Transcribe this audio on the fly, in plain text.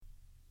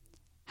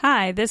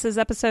Hi, this is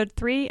episode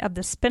 3 of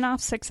the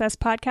Spinoff Success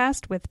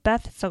Podcast with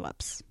Beth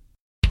Phillips.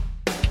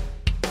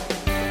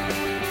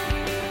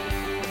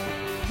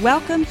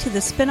 Welcome to the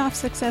Spinoff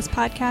Success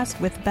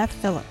Podcast with Beth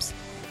Phillips.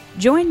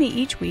 Join me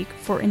each week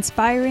for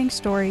inspiring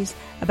stories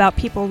about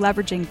people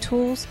leveraging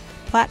tools,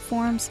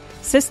 platforms,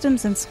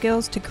 systems, and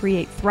skills to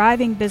create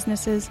thriving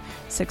businesses,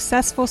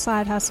 successful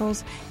side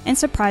hustles, and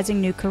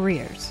surprising new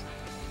careers.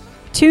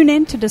 Tune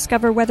in to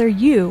discover whether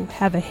you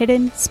have a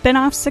hidden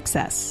spinoff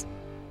success.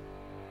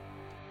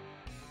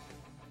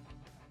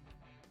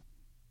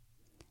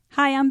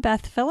 Hi, I'm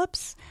Beth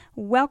Phillips.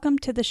 Welcome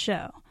to the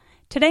show.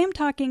 Today I'm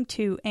talking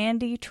to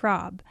Andy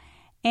Traub.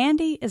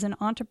 Andy is an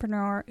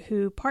entrepreneur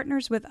who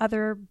partners with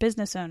other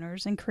business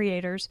owners and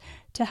creators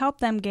to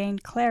help them gain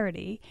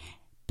clarity,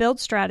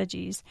 build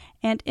strategies,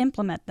 and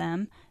implement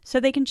them so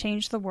they can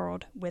change the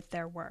world with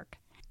their work.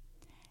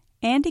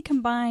 Andy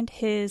combined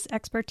his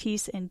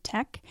expertise in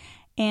tech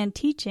and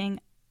teaching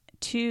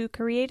to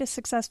create a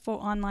successful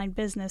online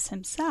business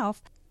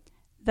himself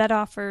that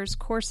offers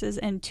courses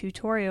and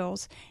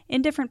tutorials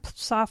in different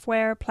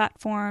software,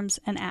 platforms,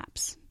 and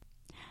apps.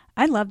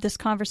 I love this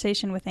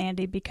conversation with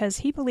Andy because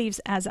he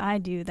believes, as I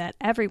do, that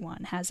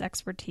everyone has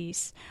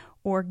expertise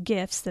or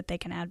gifts that they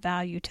can add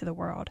value to the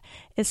world,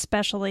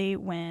 especially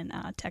when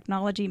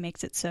technology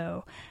makes it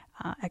so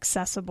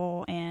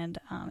accessible and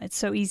it's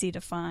so easy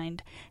to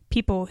find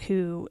people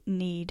who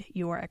need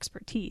your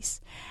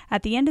expertise.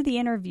 At the end of the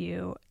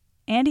interview,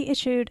 Andy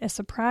issued a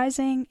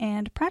surprising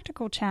and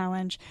practical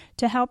challenge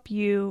to help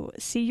you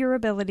see your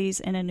abilities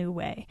in a new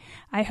way.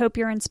 I hope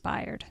you're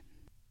inspired.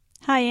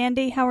 Hi,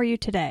 Andy. How are you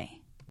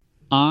today?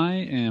 I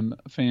am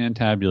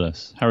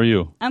fantabulous. How are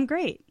you? I'm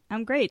great.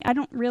 I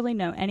don't really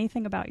know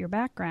anything about your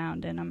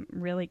background, and I'm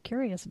really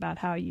curious about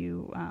how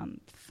you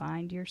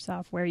find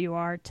yourself where you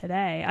are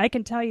today. I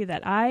can tell you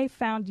that I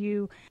found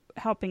you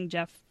helping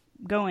Jeff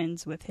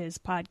Goins with his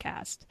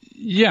podcast.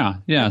 Yeah.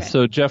 Okay.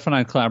 So Jeff and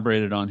I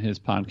collaborated on his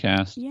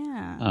podcast,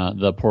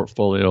 The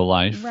Portfolio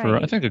Life, for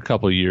I think a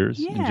couple of years.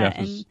 Yeah, and Jeff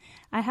is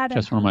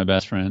just one of my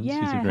best friends.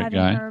 Yeah, he's a great I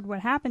guy. hadn't heard what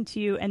happened to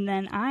you, and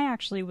then I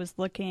actually was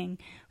looking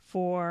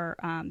for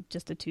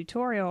just a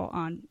tutorial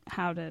on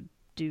how to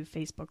do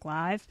Facebook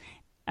Live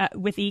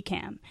with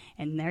Ecamm,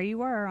 and there you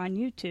were on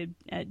YouTube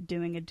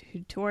doing a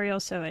tutorial,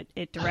 so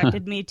it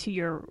directed me to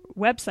your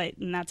website,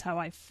 and that's how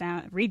I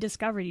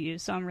rediscovered you.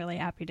 So I'm really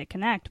happy to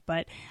connect,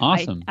 but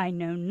awesome. I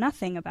know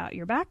nothing about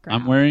your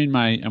background. I'm wearing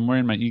my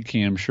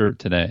Ecamm shirt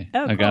today.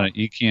 Oh, I got an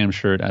Ecamm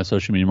shirt at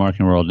Social Media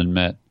Marketing World and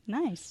met.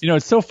 Nice. You know,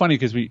 it's so funny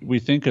because we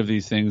think of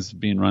these things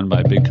being run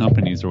by big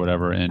companies or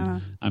whatever,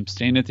 and I'm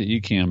staying at the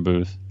Ecamm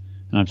booth,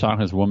 and I'm talking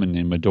to this woman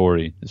named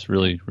Midori, this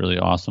really, really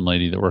awesome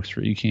lady that works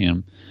for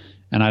Ecamm.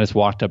 And I just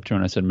walked up to her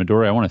and I said,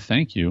 Midori, I want to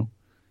thank you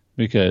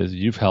because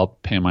you've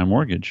helped pay my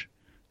mortgage.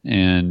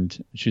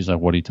 And she's like,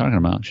 what are you talking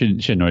about? She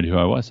had no idea who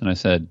I was. And I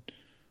said,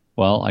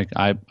 well,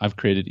 I've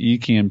created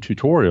Ecamm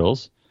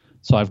tutorials.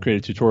 So I've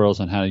created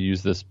tutorials on how to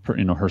use this,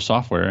 her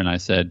software. And I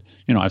said,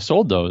 I've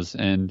sold those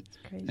and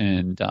I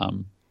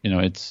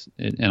use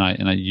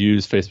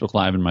Facebook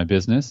Live in my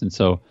business. And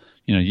so,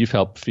 you've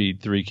helped feed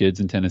 3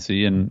 kids in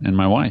Tennessee and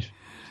my wife.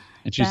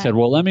 And she said,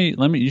 well,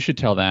 you should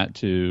tell that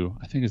to,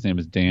 I think his name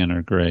is Dan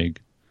or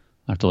Greg.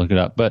 I have to look it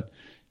up.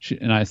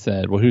 And I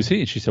said, well, who's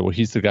he? And she said, well,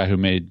 he's the guy who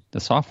made the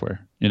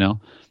software,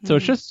 So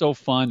it's just so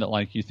fun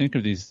that you think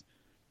of these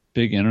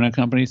big internet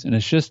companies and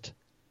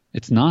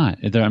it's not.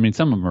 I mean,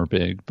 some of them are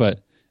big,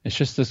 but it's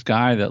just this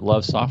guy that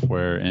loves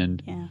software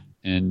and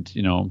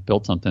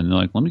built something. And they're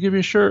like, let me give you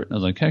a shirt. And I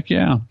was like, heck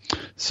yeah.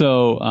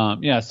 So,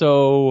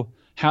 so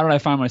how did I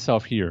find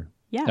myself here?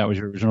 Yeah. That was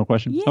your original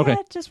question? Yeah, okay.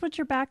 Just what's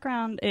your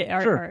background?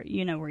 Sure.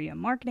 Were you a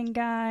marketing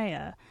guy,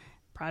 a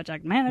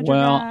project manager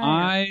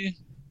guy? Well,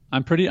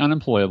 I'm pretty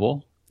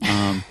unemployable,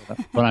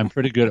 but I'm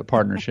pretty good at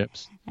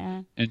partnerships.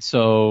 And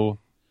so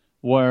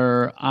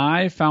where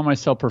I found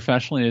myself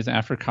professionally is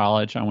after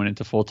college, I went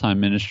into full-time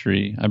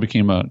ministry. I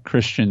became a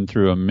Christian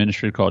through a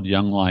ministry called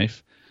Young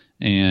Life.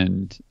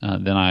 And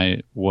then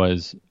I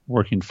was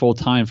working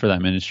full-time for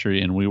that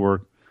ministry. And we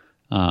work,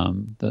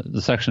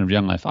 the section of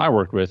Young Life I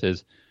worked with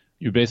is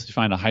you basically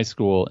find a high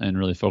school and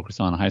really focus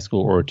on a high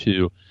school or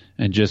two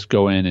and just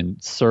go in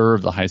and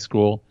serve the high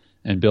school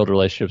and build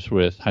relationships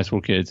with high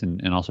school kids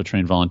and also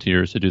train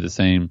volunteers to do the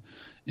same.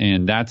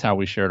 And that's how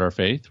we shared our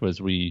faith,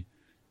 was we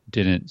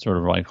didn't sort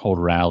of hold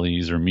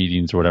rallies or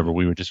meetings or whatever.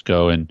 We would just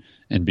go and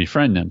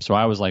befriend them. So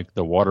I was like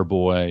the water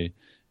boy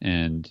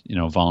and,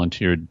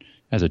 volunteered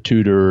as a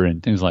tutor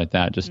and things like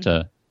that just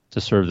to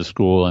serve the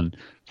school. And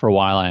for a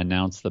while, I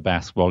announced the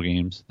basketball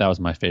games. That was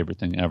my favorite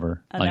thing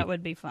ever. That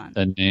would be fun.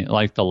 The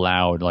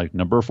loud,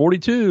 number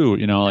 42,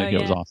 it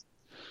was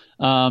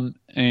awesome.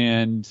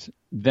 And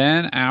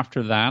then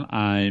after that,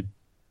 I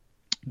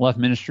left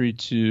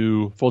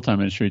full-time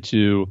ministry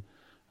to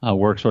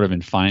work sort of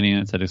in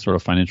finance. I did sort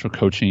of financial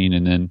coaching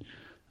and then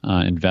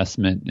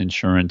investment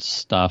insurance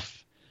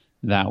stuff.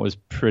 That was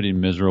pretty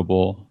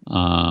miserable.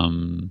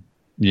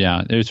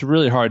 It's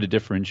really hard to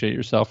differentiate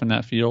yourself in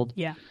that field.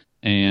 Yeah.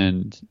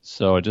 And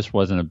so I just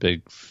wasn't a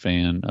big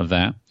fan of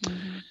that.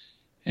 Mm-hmm.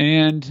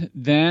 And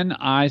then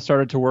I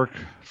started to work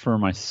for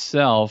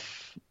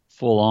myself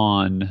full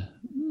on a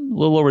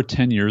little over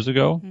 10 years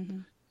ago. Mm-hmm.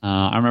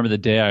 I remember the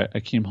day I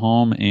came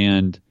home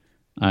and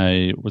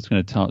I was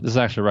going to this is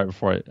actually right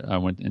before I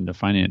went into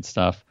finance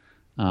stuff.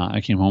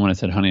 I came home and I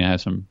said, honey, I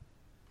have some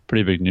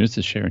pretty big news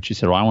to share. And she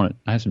said, well,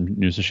 I have some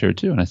news to share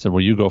too. And I said,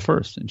 well, you go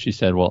first. And she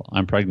said, well,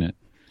 I'm pregnant.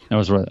 That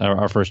was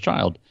our first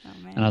child.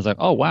 Oh, man. And I was like,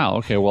 oh, wow.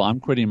 Okay, well, I'm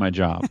quitting my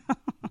job.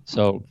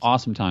 So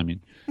awesome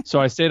timing. So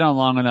I stayed on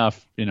long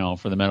enough,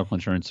 for the medical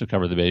insurance to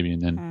cover the baby.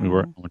 And then I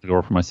went to go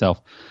work for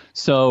myself.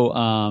 So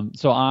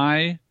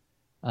I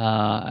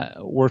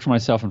worked for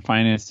myself in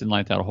finance, didn't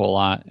like that a whole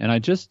lot. And I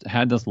just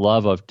had this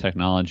love of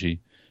technology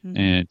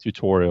and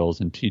tutorials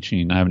and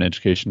teaching. I have an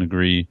education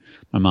degree.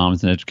 My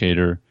mom's an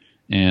educator.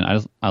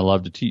 And I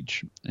love to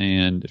teach.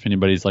 And if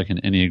anybody's like an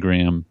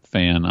Enneagram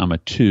fan, I'm a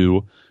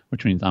 2,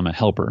 which means I'm a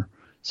helper.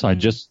 So I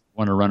just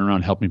want to run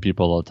around helping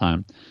people all the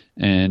time.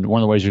 And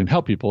one of the ways you can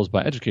help people is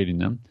by educating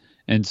them.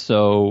 And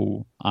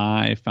so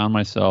I found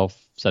myself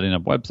setting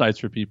up websites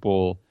for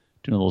people,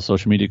 doing a little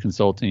social media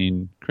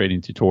consulting,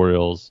 creating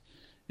tutorials.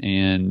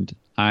 And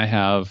I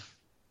have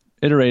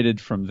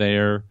iterated from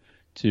there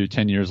to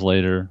 10 years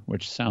later,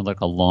 which sounds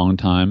like a long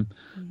time.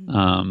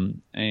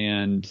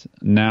 And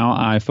now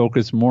I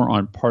focus more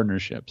on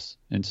partnerships.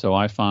 And so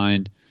I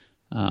find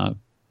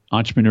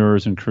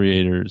entrepreneurs and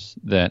creators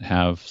that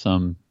have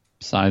some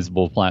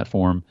sizable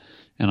platform,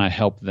 and I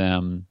help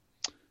them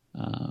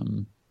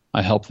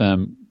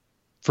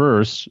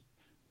first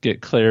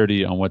get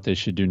clarity on what they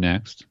should do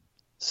next.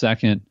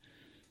 Second,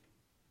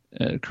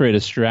 create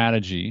a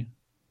strategy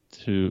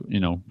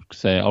to,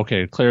 say,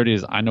 okay, clarity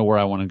is I know where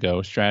I want to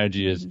go.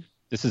 Strategy is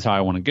this is how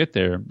I want to get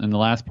there. And the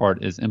last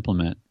part is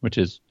implement, which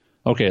is,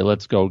 okay,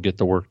 let's go get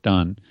the work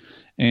done.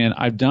 And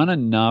I've done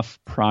enough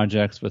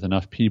projects with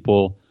enough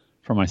people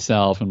for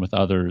myself and with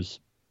others,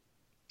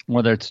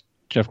 whether it's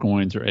Jeff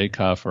Goins or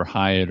Acuff or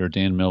Hyatt or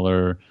Dan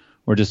Miller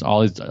or just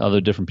all these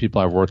other different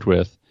people I've worked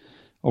with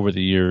over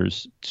the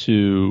years,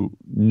 to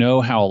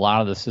know how a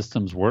lot of the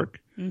systems work.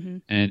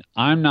 And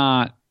I'm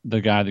not the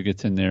guy that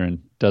gets in there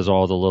and does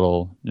all the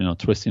little,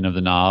 twisting of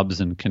the knobs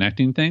and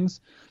connecting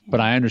things, but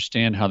I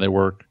understand how they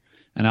work.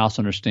 And I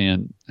also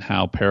understand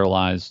how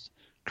paralyzed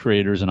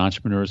creators and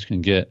entrepreneurs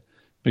can get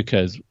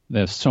because they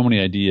have so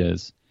many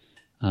ideas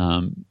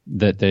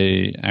that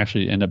they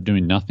actually end up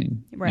doing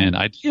nothing. Right. And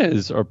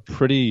ideas are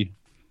pretty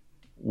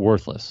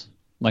worthless.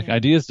 Like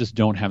ideas just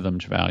don't have that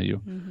much value.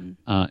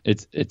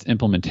 It's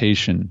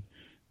implementation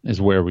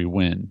is where we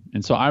win.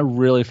 And so I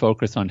really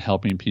focus on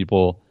helping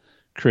people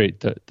create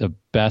the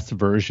best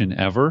version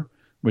ever,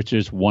 which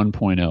is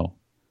 1.0.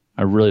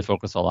 I really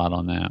focus a lot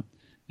on that.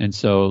 And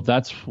so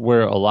that's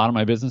where a lot of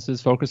my business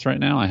is focused right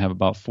now. I have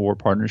about 4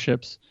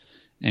 partnerships,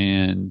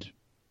 and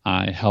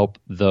I help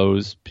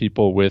those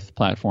people with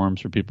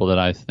platforms for people that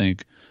I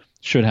think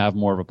should have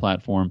more of a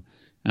platform,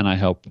 and I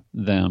help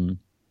them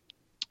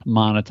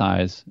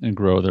monetize and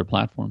grow their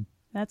platform.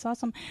 That's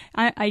awesome.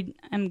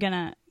 I'm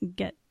gonna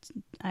get.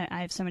 I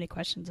have so many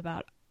questions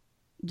about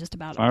just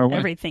about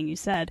everything you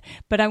said,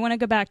 but I want to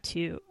go back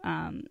to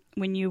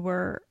when you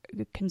were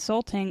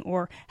consulting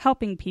or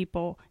helping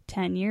people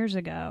 10 years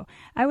ago.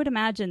 I would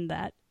imagine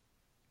that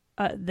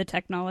the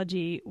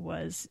technology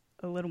was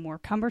a little more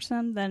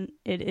cumbersome than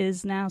it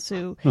is now.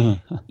 So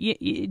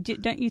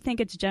don't you think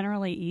it's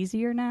generally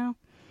easier now?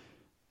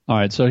 All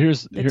right. So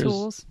here's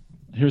tools.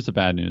 Here's the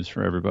bad news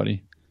for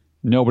everybody.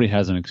 Nobody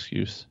has an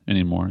excuse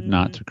anymore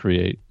not to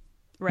create.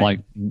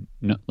 Right.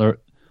 Like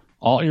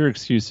all your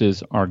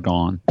excuses are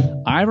gone.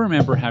 I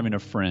remember having a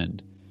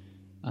friend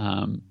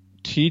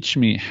teach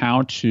me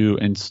how to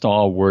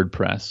install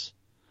WordPress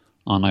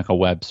on like a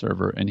web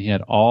server, and he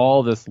had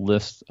all this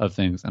list of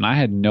things, and I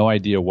had no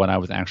idea what I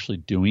was actually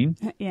doing.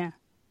 Yeah.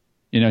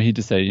 He'd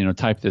just say,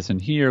 type this in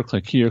here,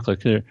 click here,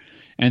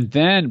 and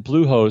then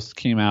Bluehost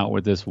came out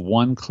with this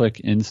one-click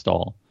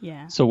install.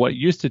 Yeah. So what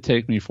used to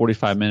take me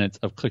 45 minutes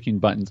of clicking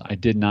buttons, I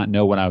did not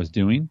know what I was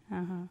doing.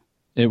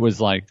 It was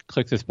like,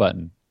 click this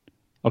button.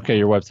 Okay,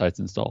 your website's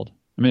installed.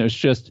 I mean, it was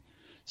just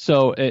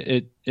so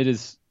it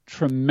is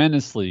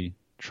tremendously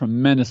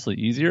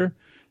easier.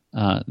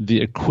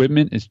 The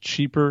equipment is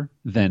cheaper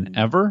than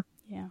ever.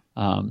 Yeah.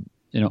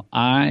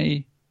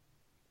 I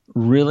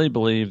really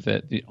believe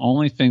that the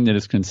only thing that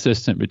is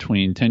consistent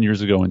between 10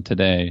 years ago and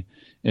today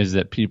is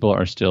that people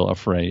are still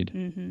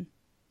afraid.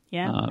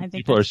 Yeah, I think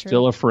people are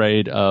still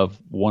afraid of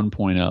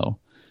 1.0.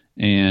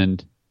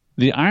 And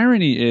the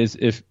irony is,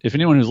 if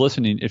anyone who's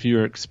listening, if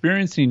you're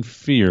experiencing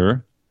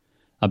fear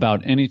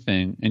about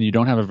anything and you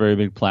don't have a very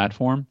big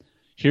platform,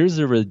 here's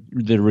the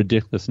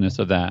ridiculousness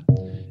of that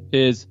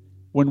is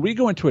when we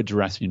go into a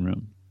dressing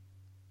room,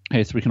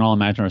 so we can all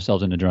imagine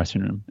ourselves in a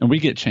dressing room, and we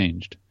get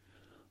changed.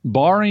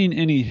 Barring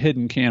any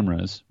hidden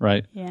cameras,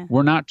 right? Yeah.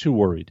 We're not too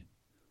worried.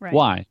 Right.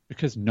 Why?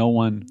 Because no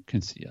one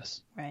can see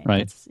us.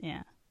 Right?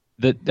 Yeah.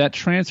 That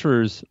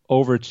transfers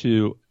over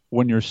to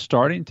when you're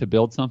starting to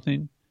build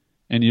something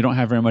and you don't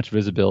have very much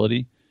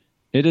visibility,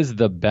 it is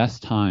the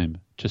best time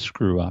to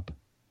screw up.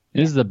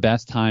 It is the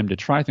best time to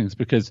try things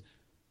because,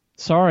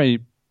 sorry,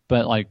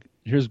 but like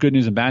here's good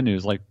news and bad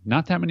news. Like,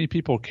 not that many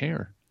people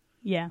care.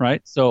 Yeah.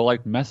 Right. So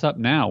like mess up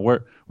now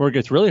where it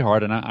gets really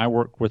hard. And I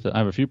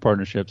have a few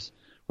partnerships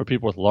where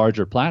people with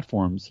larger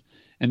platforms,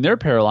 and they're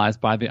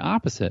paralyzed by the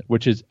opposite,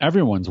 which is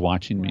everyone's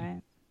watching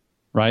me.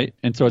 Right.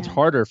 And so it's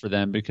harder for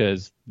them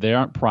because they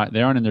aren't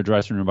in their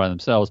dressing room by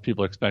themselves.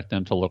 People expect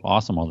them to look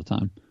awesome all the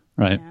time.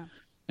 Right. Yeah.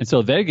 And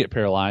so they get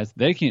paralyzed.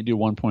 They can't do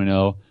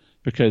 1.0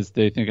 because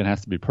they think it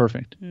has to be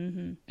perfect.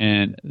 Mm-hmm.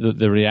 And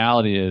the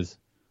reality is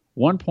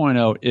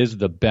 1.0 is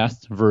the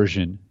best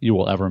version you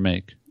will ever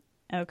make.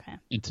 Okay.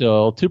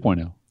 Until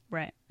 2.0.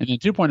 Right. And then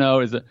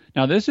 2.0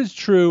 now this is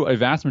true a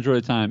vast majority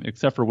of the time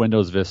except for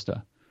Windows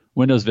Vista.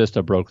 Windows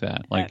Vista broke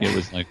that. Like it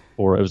was like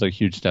a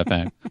huge step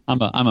back.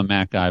 I'm a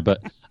Mac guy,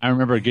 but I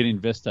remember getting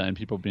Vista and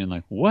people being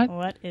like, "What?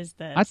 What is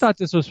this? I thought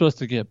this was supposed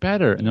to get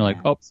better." And they're like,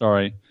 "Oh,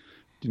 sorry.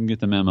 Didn't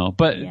get the memo."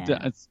 But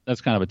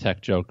that's kind of a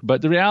tech joke.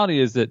 But the reality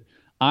is that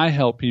I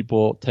help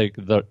people take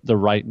the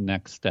right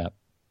next step.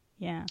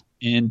 Yeah.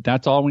 And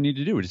that's all we need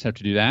to do. We just have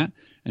to do that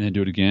and then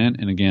do it again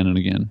and again and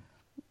again.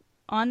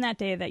 On that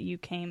day that you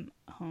came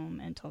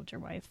home and told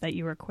your wife that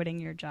you were quitting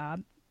your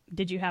job,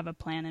 did you have a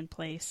plan in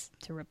place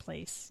to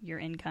replace your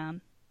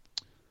income?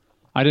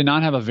 I did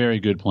not have a very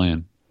good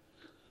plan.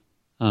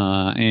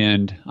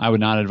 And I would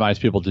not advise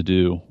people to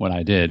do what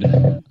I did.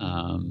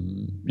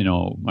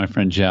 My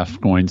friend Jeff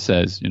Goins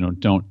says,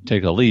 don't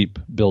take a leap,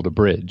 build a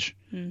bridge.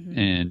 Mm-hmm.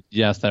 And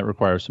yes, that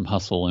requires some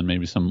hustle and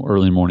maybe some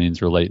early mornings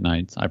or late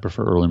nights. I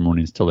prefer early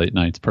mornings to late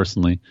nights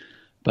personally.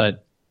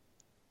 But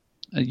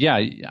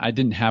I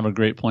didn't have a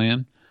great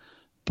plan,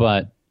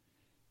 but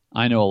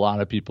I know a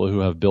lot of people who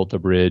have built a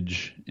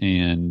bridge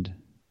and,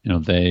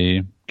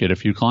 they get a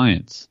few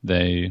clients,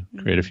 they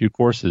create a few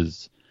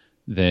courses,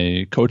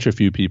 they coach a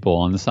few people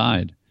on the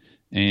side.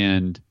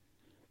 And,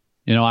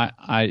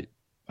 I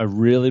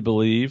really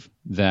believe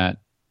that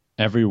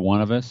every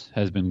one of us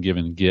has been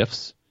given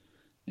gifts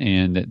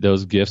and that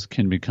those gifts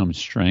can become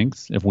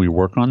strengths if we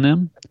work on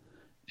them,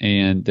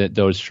 and that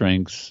those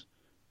strengths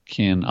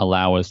can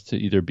allow us to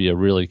either be a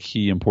really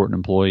key important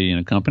employee in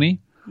a company,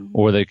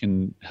 or they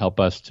can help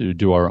us to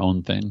do our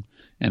own thing.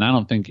 And I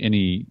don't think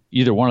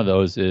either one of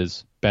those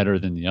is better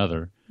than the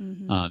other.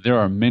 Mm-hmm. There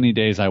are many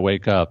days I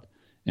wake up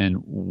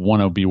and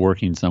want to be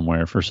working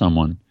somewhere for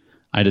someone.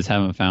 I just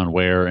haven't found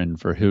where and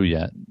for who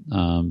yet.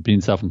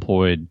 Being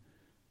self-employed,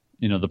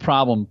 the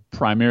problem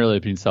primarily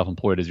of being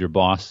self-employed is your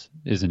boss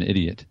is an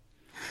idiot.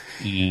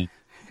 And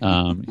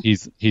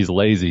he's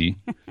lazy,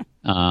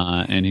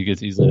 and he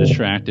gets easily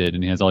distracted,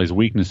 and he has all these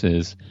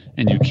weaknesses,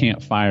 and you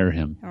can't fire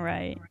him.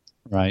 Right.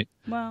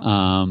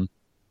 Well,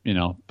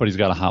 but he's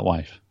got a hot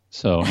wife.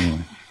 So anyway,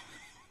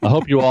 I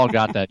hope you all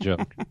got that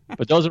joke.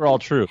 But those are all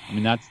true. I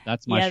mean, that's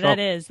my struggle. Yeah, that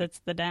is. That's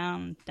the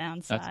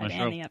downside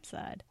and the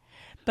upside.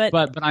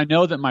 But I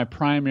know that my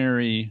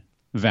primary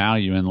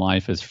value in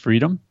life is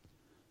freedom.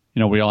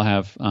 We all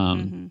have.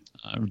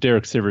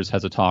 Derek Sivers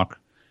has a talk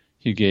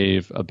he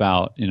gave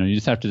about, you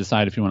just have to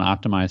decide if you want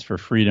to optimize for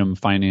freedom,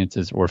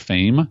 finances, or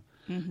fame.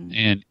 Mm-hmm.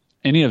 And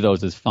any of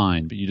those is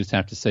fine, but you just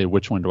have to say,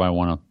 which one do I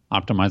want to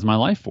optimize my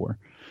life for?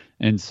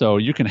 And so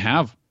you can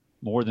have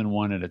more than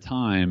one at a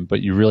time,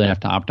 but you really have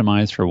to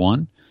optimize for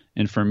one.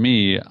 And for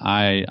me,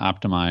 I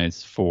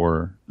optimize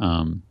for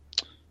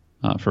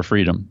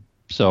freedom.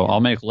 So I'll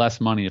make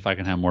less money if I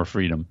can have more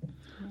freedom.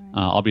 Right.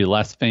 I'll be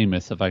less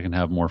famous if I can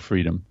have more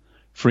freedom.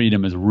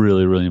 Freedom is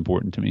really, really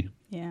important to me.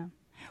 Yeah.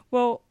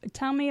 Well,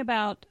 tell me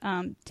about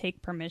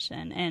Take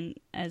Permission. And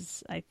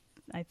as I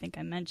think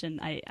I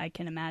mentioned, I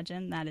can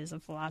imagine that is a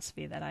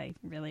philosophy that I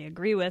really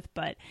agree with.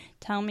 But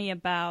tell me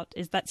about,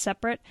 is that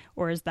separate,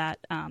 or is that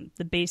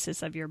the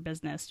basis of your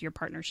business, your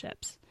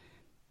partnerships?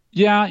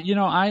 Yeah,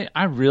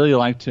 I really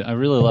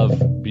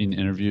love being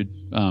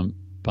interviewed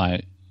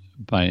by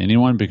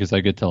anyone, because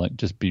I get to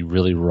just be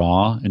really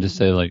raw and just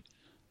say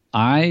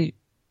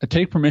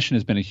Take Permission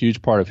has been a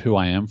huge part of who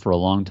I am for a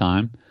long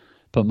time.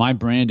 But my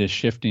brand is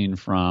shifting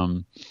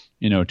from,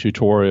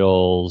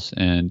 tutorials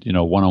and,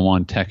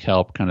 one-on-one tech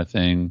help kind of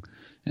thing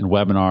and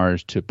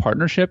webinars to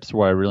partnerships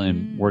where I really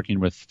am working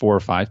with 4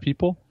 or 5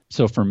 people.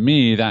 So for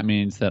me, that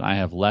means that I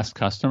have less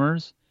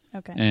customers,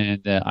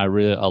 and that I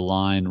really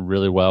align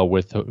really well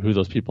with who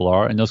those people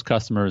are. And those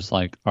customers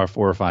are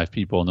 4 or 5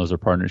 people, and those are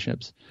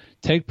partnerships.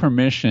 Take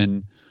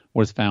Permission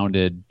was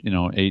founded,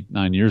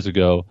 8-9 years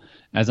ago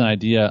as an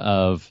idea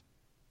of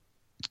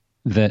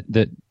that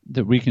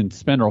we can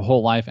spend our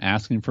whole life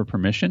asking for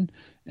permission.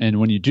 And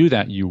when you do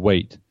that, you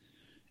wait.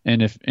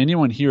 And if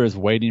anyone here is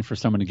waiting for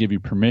someone to give you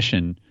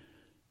permission,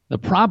 the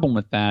problem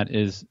with that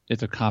is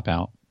it's a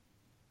cop-out.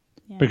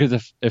 Yeah.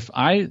 Because if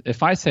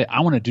I say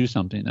I want to do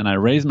something and I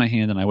raise my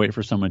hand and I wait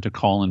for someone to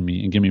call on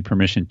me and give me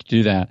permission to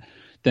do that,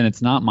 then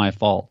it's not my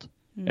fault.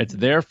 Mm-hmm. It's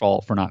their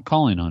fault for not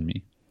calling on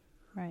me.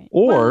 Right.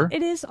 Or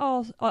it is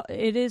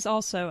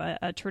also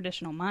a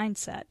traditional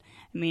mindset.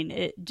 I mean,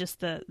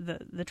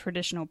 the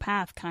traditional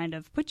path kind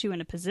of puts you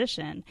in a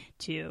position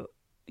to,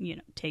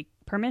 take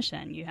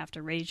permission. You have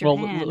to raise your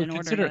hand in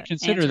order to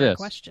answer a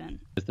question.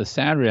 The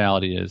sad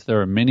reality is there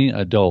are many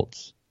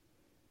adults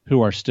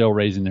who are still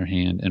raising their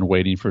hand and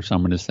waiting for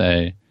someone to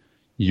say,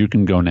 you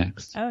can go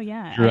next. Oh,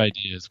 yeah. Your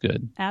idea is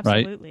good.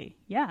 Absolutely. Right?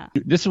 Yeah.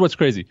 This is what's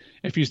crazy.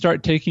 If you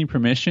start taking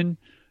permission,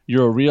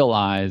 you'll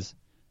realize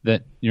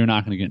that you're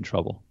not going to get in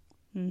trouble.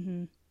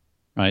 Mm-hmm.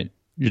 Right?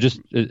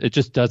 It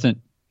just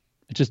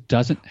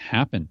doesn't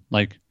happen.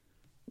 Like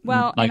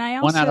and I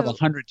also, 1 out of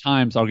 100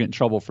 times I'll get in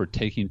trouble for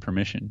taking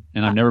permission,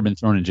 and I've never been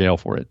thrown in jail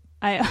for it.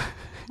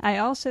 I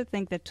also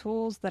think the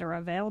tools that are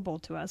available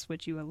to us,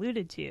 which you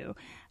alluded to,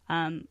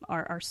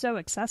 are so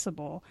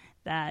accessible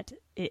that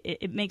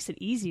it makes it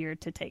easier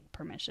to take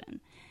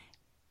permission.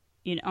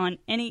 You know, on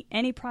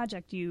any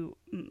project you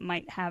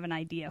might have an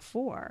idea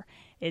for,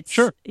 it's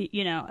sure.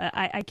 You know,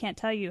 I can't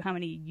tell you how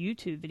many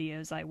YouTube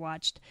videos I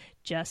watched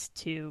just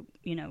to,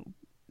 you know,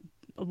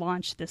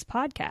 launch this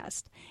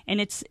podcast,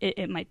 and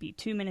it might be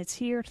 2 minutes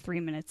here,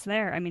 3 minutes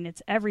there. I mean,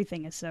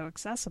 everything is so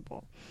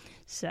accessible.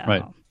 So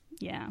right.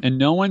 Yeah. And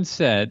no one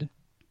said,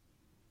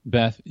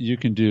 Beth, you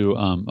can do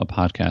a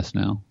podcast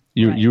now.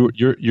 Right.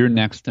 You're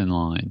next in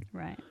line.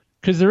 Right.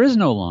 Because there is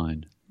no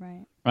line.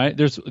 Right. Right.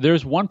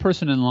 There's one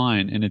person in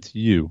line, and it's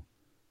you,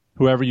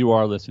 whoever you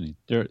are listening.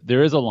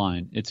 There is a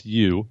line. It's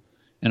you.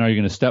 And are you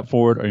going to step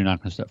forward, or you're not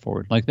going to step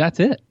forward? Like, that's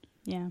it.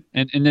 Yeah.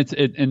 And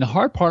the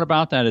hard part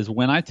about that is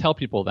when I tell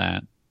people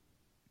that,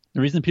 the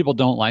reason people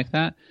don't like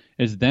that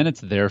is then it's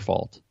their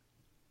fault.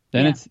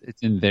 Then it's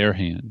in their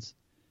hands.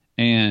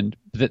 And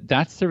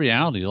that's the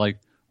reality. Like,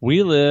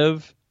 we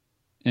live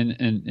and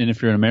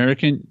if you're an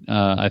American,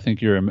 I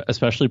think you're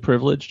especially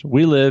privileged.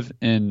 We live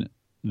in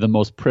the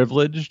most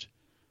privileged,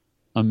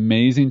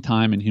 amazing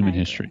time in human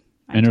history.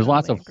 And there's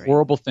lots of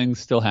horrible things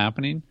still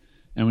happening,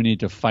 and we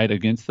need to fight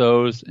against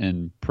those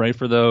and pray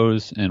for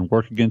those and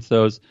work against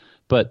those.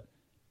 But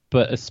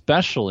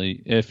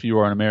especially if you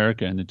are in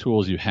America and the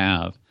tools you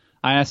have.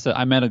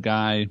 I met a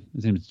guy,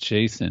 his name is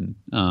Jason,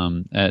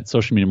 at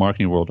Social Media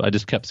Marketing World. I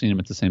just kept seeing him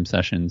at the same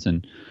sessions,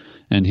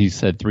 and he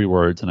said 3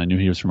 words, and I knew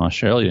he was from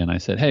Australia. And I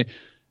said, hey,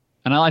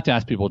 and I like to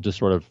ask people just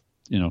sort of,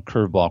 you know,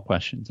 curveball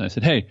questions. And I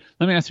said, hey,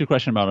 let me ask you a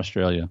question about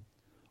Australia.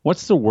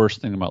 What's the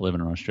worst thing about living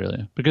in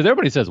Australia? Because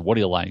everybody says, what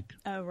do you like?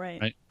 Oh, right.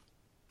 Right?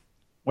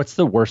 What's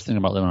the worst thing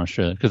about living in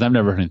Australia? Because I've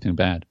never heard anything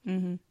bad.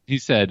 Mm-hmm. He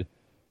said,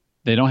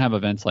 they don't have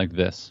events like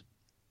this.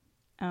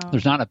 Oh.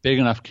 There's not a big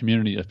enough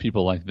community of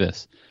people like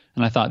this.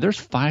 And I thought, there's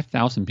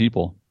 5,000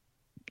 people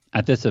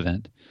at this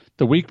event.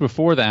 The week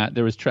before that,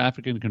 there was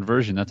Traffic and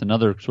Conversion. That's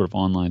another sort of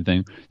online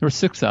thing. There were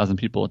 6,000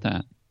 people at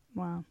that.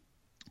 Wow.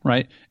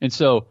 Right? And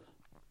so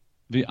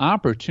the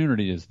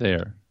opportunity is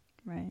there.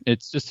 Right.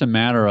 It's just a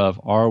matter of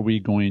what are we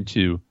going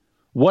to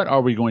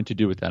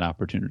do with that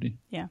opportunity?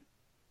 Yeah.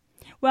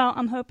 Well,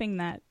 I'm hoping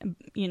that,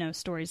 you know,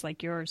 stories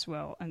like yours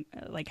will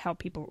like help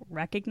people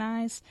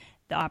recognize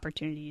the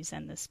opportunities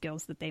and the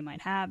skills that they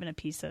might have in a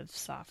piece of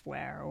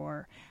software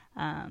or,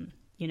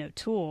 you know,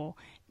 tool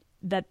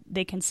that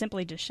they can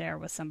simply just share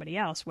with somebody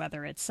else,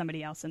 whether it's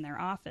somebody else in their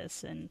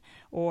office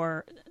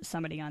or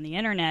somebody on the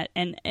internet.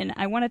 And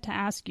I wanted to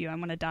ask you, I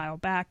want to dial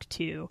back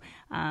to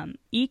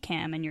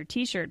Ecamm and your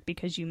T-shirt,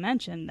 because you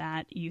mentioned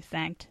that you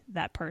thanked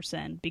that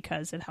person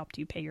because it helped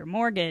you pay your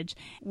mortgage.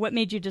 What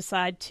made you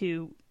decide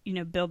to, you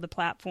know, build the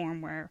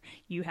platform where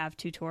you have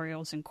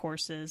tutorials and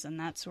courses and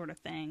that sort of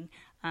thing?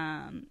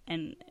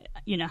 And,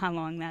 you know, how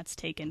long that's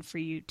taken for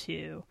you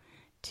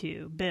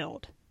to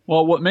build?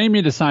 Well, what made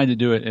me decide to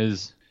do it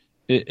is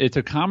it's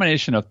a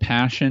combination of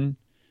passion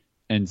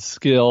and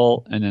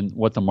skill and then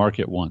what the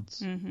market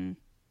wants. Mm-hmm.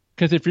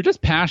 Because if you're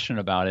just passionate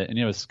about it and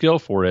you have a skill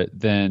for it,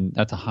 then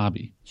that's a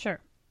hobby. Sure.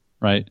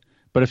 Right?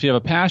 But if you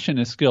have a passion,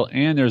 a skill,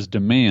 and there's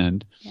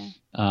demand,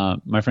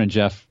 my friend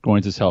Jeff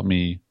Goins has helped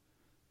me.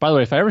 By the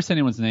way, if I ever say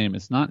anyone's name,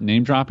 it's not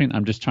name dropping.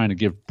 I'm just trying to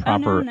give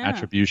proper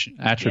attribution.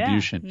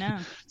 Yeah,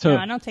 So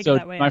I don't take it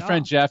that way. My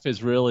friend Jeff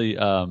is really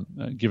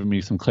giving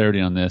me some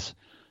clarity on this,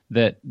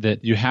 that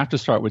you have to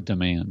start with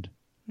demand.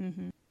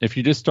 Mm-hmm. If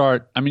you just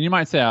start, I mean, you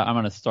might say, I'm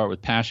going to start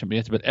with passion, but you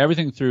have to put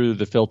everything through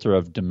the filter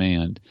of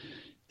demand.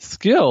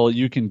 Skill,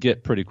 you can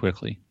get pretty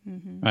quickly,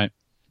 right?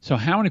 So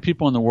how many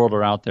people in the world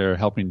are out there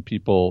helping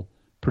people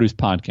produce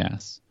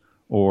podcasts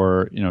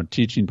or, you know,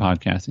 teaching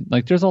podcasting?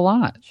 Like, there's a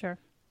lot. Sure.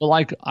 But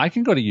like, I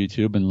can go to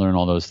YouTube and learn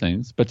all those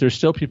things, but there's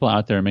still people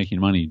out there making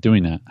money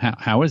doing that.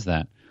 How is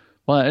that?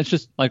 Well, it's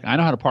just like, I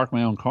know how to park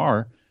my own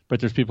car, but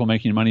there's people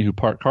making money who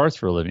park cars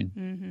for a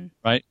living,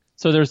 right?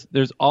 So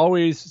there's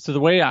always, so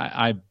the way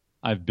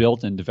I've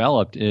built and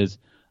developed is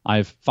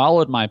I've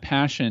followed my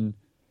passion,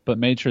 but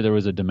made sure there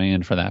was a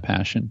demand for that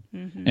passion.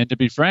 And to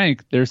be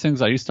frank, there's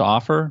things I used to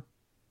offer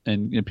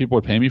and, you know, people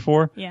would pay me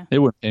for. Yeah. They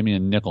wouldn't pay me a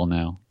nickel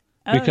now.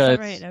 Oh, is that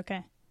right?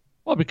 Okay.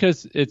 Well,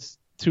 because it's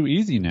too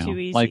easy now. Too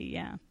easy, like,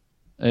 yeah.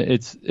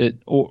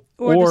 Or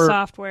the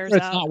software's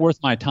it's out. not worth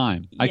my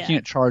time. Yeah. I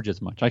can't charge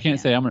as much. I can't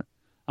say I'm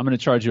going to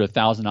charge you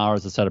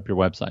 $1,000 to set up your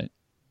website.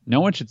 No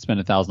one should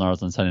spend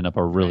 $1,000 on setting up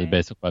a really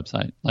basic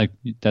website. Like,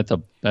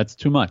 that's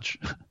too much.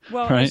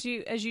 Well, right?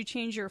 as you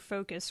change your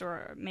focus,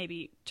 or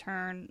maybe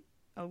turn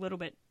a little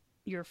bit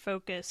your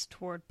focus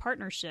toward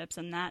partnerships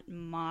and that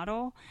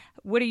model,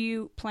 what do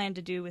you plan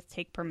to do with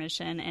Take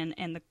Permission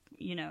and the,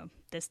 you know,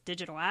 this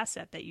digital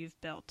asset that you've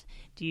built.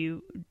 Do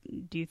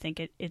you think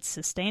it's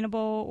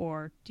sustainable,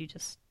 or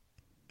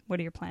what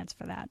are your plans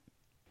for that?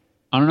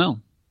 I don't know.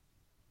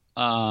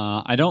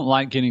 I don't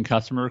like getting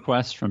customer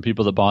requests from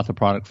people that bought the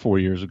product 4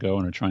 years ago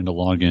and are trying to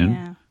log in.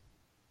 Yeah.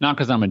 Not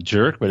because I'm a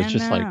jerk, but it's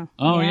just like,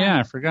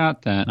 I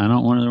forgot that. I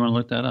don't really want to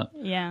look that up.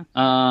 Yeah.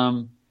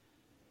 And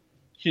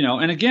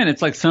again,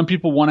 it's like some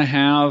people want to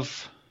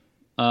have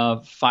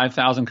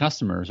 5,000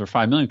 customers or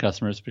 5 million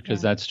customers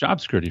because that's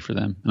job security for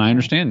them. And I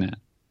understand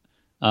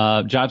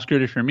that. Job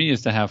security for me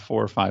is to have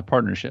 4 or 5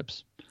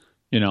 partnerships,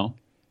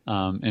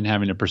 and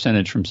having a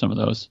percentage from some of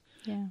those.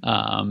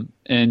 Yeah.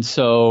 And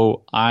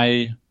so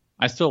I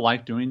still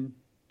like doing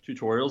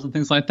tutorials and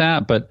things like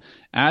that. But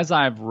as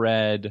I've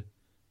read,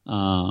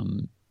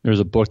 there's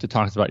a book that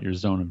talks about your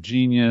zone of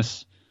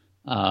genius.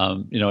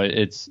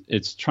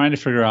 It's trying to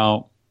figure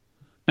out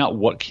not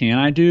what can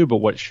I do, but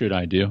what should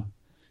I do.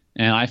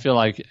 And I feel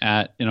like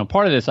part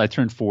of this, I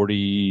turned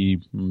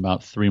 40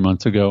 about 3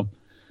 months ago.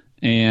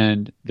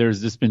 And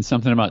there's just been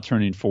something about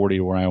turning 40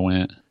 where I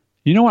went,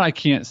 you know what I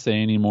can't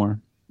say anymore?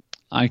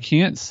 I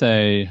can't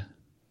say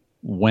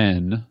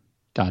when ...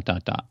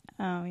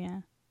 Oh,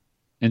 yeah.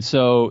 And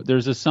so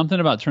there's just something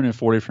about turning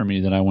 40 for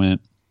me that I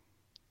went,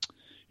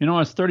 when I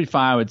was 35,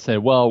 I would say,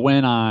 well,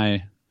 when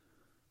I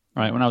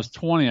was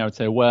 20, I would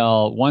say,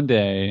 well, one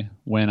day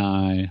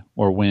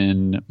or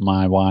when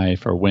my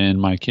wife or when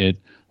my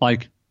kid,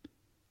 like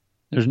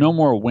there's no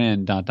more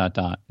when ...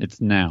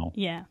 It's now.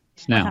 Yeah.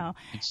 It's now. Wow.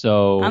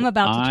 So I'm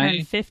about to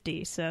turn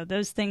 50. So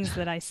those things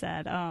that I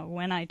said,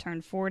 when I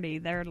turned 40,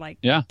 they're like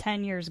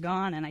 10 years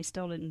gone and I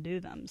still didn't do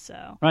them.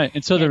 So. Right.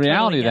 And so the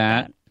reality of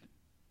that,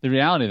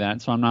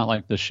 so I'm not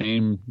like the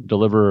shame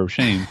deliverer of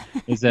shame,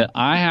 is that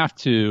I have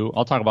to,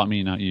 I'll talk about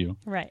me, not you.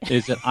 Right.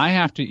 Is that I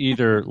have to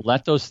either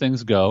let those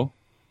things go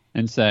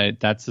and say,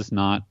 that's just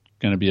not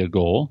going to be a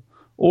goal,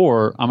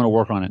 or I'm going to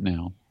work on it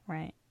now.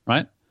 Right.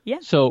 Right? Yeah.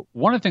 So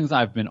one of the things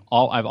I've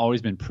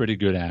always been pretty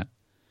good at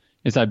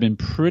is over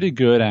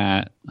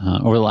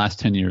the last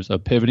 10 years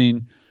of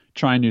pivoting,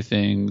 trying new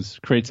things,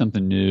 create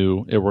something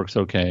new, it works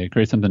okay.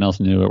 Create something else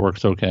new, it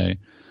works okay.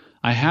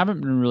 I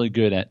haven't been really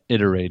good at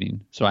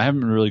iterating. So I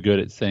haven't been really good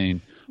at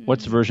saying,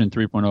 what's version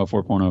 3.0,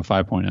 4.0,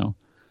 5.0?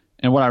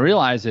 And what I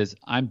realize is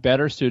I'm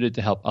better suited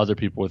to help other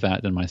people with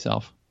that than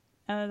myself.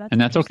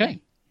 And that's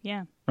okay.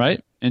 Yeah.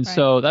 Right? And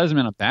so that doesn't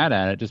mean I'm bad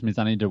at it. It just means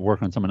I need to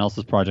work on someone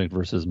else's project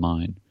versus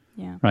mine.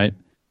 Yeah. Right?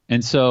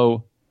 And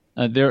so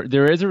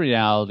there is a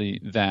reality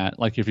that,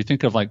 like, if you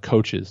think of like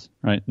coaches,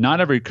 right?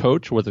 Not every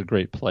coach was a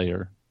great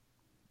player.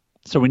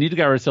 So we need to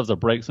give ourselves a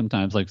break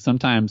sometimes. Like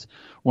sometimes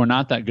we're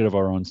not that good of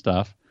our own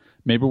stuff.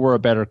 Maybe we're a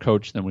better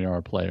coach than we are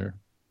a player.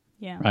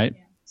 Yeah. Right?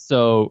 Yeah.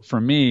 So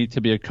for me,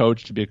 to be a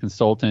coach, to be a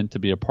consultant, to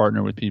be a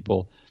partner with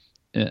people,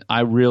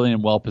 I really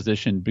am well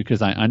positioned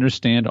because I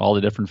understand all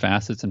the different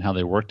facets and how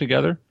they work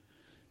together.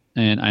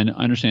 And I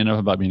understand enough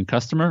about being a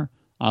customer.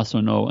 I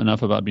also know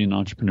enough about being an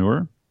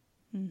entrepreneur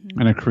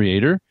and a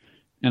creator.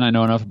 And I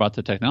know enough about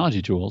the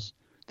technology tools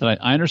that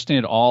I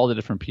understand all the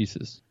different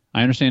pieces.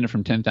 I understand it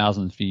from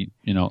 10,000 feet,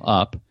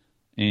 up.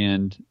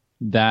 And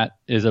that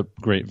is a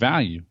great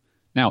value.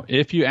 Now,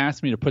 if you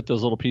ask me to put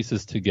those little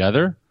pieces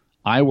together,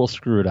 I will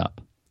screw it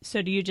up.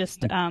 So do you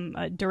just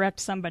direct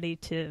somebody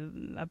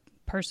to a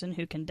person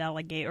who can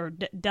delegate or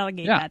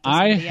delegate that to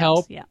somebody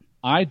else? Yeah,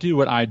 I do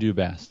what I do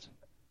best.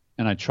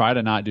 And I try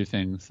to not do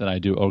things that I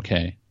do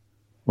okay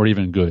or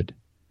even good.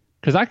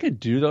 Because I could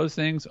do those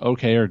things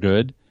okay or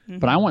good,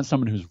 but I want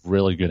someone who's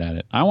really good at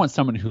it. I want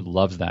someone who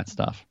loves that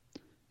stuff.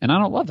 And I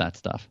don't love that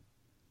stuff.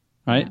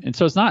 Right? Yeah. And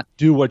so it's not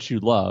do what you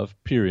love,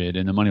 period,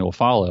 and the money will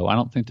follow. I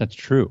don't think that's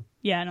true.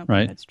 Yeah, I don't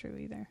think that's true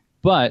either.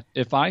 But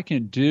if I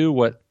can do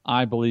what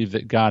I believe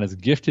that God has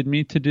gifted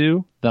me to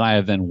do, that I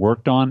have then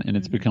worked on, and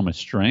it's become a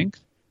strength,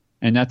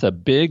 and that's a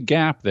big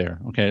gap there.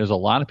 Okay, there's a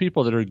lot of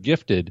people that are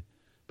gifted,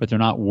 but they're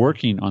not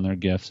working on their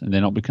gifts, and they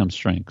don't become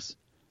strengths.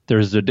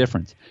 There's a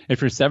difference.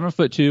 If you're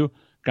 7'2",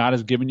 God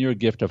has given you a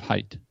gift of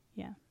height.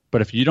 Yeah.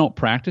 But if you don't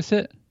practice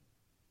it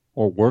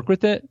or work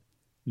with it,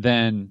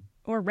 then...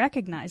 Or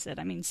recognize it.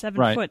 I mean,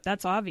 7 foot,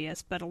 that's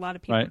obvious, but a lot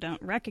of people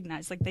don't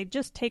recognize. Like, they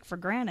just take for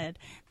granted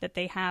that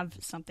they have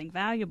something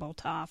valuable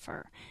to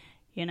offer,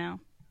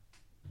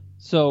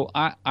 So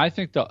I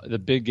think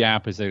the big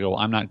gap is they go,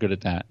 I'm not good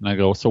at that. And I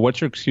go, so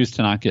what's your excuse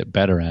to not get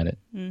better at it?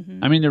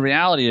 I mean, the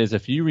reality is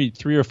if you read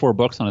 3 or 4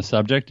 books on a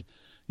subject,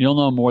 you'll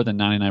know more than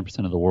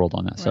 99% of the world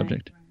on that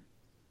subject.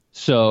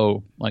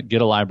 So, like,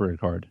 get a library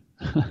card.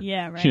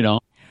 Yeah,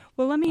 right.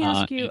 Well, let me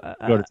ask you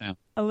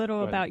a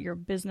little about your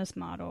business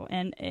model,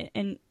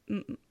 and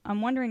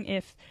I'm wondering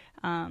if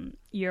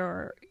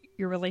your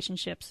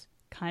relationships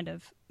kind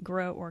of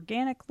grow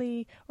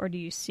organically, or do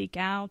you seek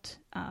out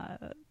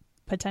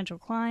potential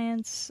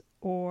clients,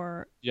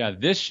 or? Yeah,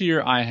 this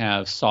year I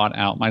have sought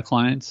out my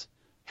clients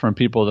from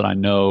people that I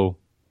know,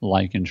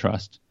 like, and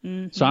trust.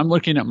 So I'm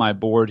looking at my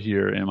board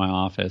here in my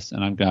office,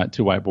 and I've got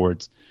 2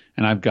 whiteboards,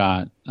 and I've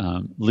got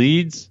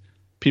leads,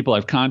 people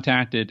I've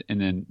contacted, and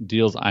then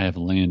deals I have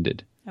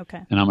landed. Okay.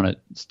 And I'm going to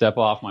step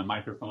off my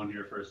microphone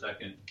here for a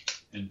second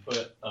and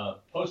put a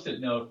Post-it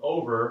note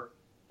over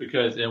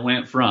because it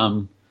went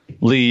from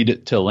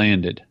lead to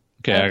landed.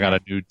 Okay, I got a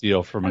new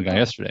deal from a guy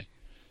yesterday,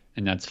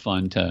 and that's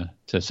fun to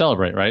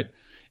celebrate, right?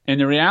 And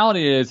the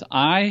reality is,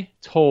 I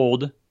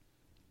told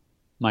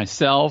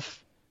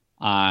myself,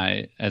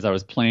 as I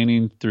was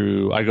planning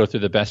through, I go through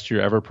the Best Year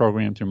Ever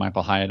program through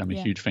Michael Hyatt. I'm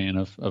a huge fan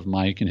of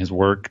Mike and his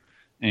work,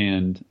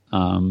 and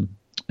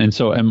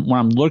so when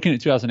I'm looking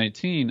at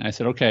 2018, I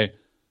said, okay,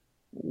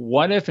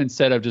 what if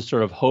instead of just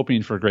sort of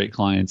hoping for great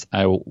clients,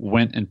 I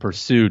went and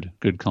pursued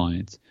good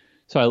clients?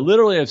 So I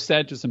literally have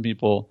said to some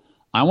people,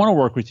 I want to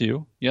work with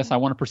you. Yes, I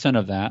want a percent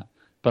of that,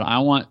 but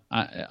I'm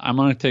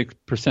going to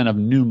take percent of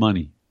new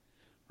money,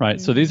 right?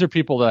 Mm-hmm. So these are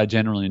people that I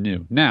generally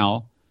knew.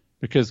 Now,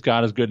 because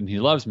God is good and he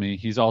loves me,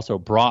 he's also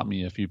brought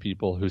me a few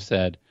people who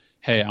said,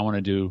 hey, I want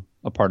to do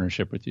a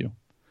partnership with you.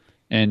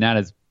 And that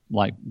is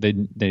like,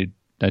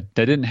 that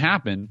didn't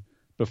happen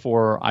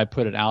before I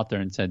put it out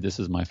there and said, this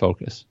is my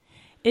focus.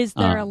 Is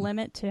there a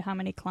limit to how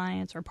many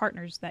clients or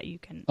partners that you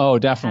can Oh,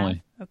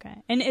 definitely. have? Okay.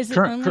 And is it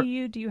only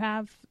you? Do you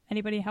have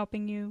anybody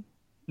helping you?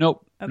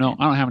 Nope. Okay. No,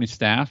 I don't have any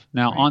staff.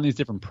 Now, on these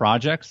different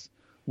projects,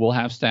 we'll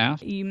have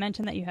staff. You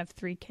mentioned that you have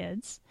 3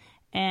 kids.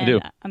 And I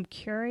do. I'm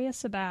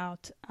curious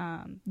about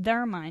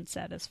their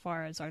mindset as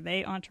far as, are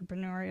they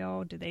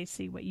entrepreneurial? Do they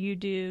see what you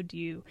do? Do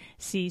you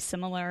see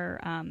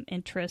similar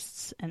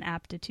interests and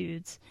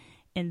aptitudes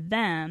in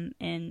them,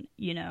 in,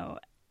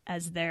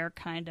 as they're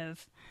kind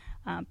of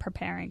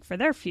preparing for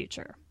their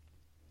future?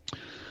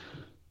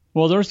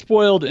 Well, they're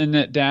spoiled in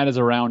that dad is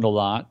around a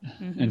lot.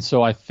 Mm-hmm. And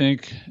so I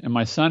think, and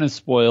my son is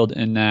spoiled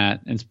in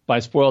that, and by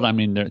spoiled, I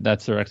mean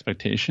that's their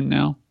expectation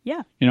now.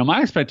 Yeah.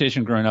 My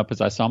expectation growing up is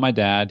I saw my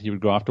dad, he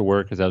would go off to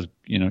work as I was,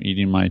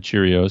 eating my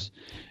Cheerios.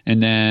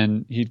 And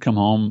then he'd come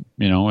home,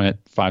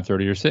 at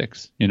 5:30 or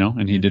 6,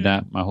 and he did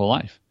that my whole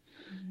life.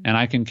 Mm-hmm. And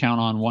I can count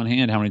on one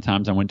hand how many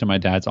times I went to my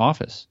dad's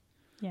office.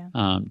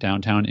 Yeah.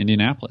 Downtown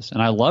Indianapolis. And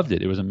I loved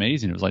it. It was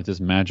amazing. It was like this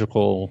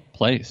magical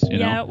place.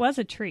 Yeah, it was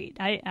a treat.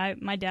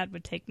 My dad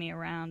would take me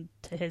around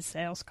to his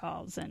sales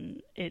calls,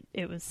 and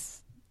it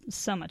was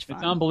so much fun.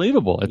 It's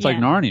unbelievable. It's like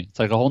Narnia. It's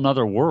like a whole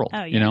nother world,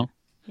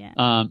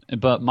 Yeah.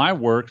 But my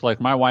work,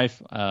 like my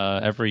wife,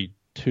 every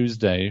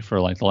Tuesday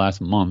for like the last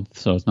month,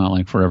 so it's not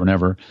like forever and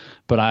ever,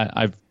 but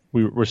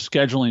we're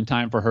scheduling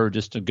time for her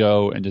just to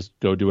go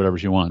do whatever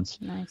she wants.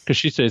 Nice. Because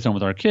she stays home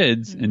with our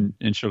kids, and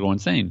she'll go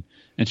insane.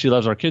 And she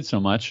loves our kids so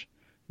much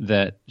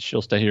that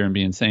she'll stay here and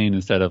be insane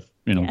instead of,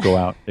 go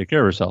out and take care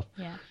of herself.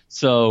 Yeah.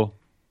 So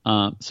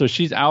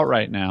she's out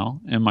right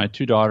now, and my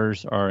 2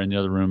 daughters are in the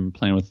other room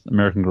playing with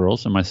American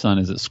Girls, and my son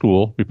is at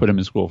school. We put him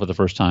in school for the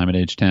first time at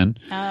age 10.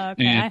 Oh,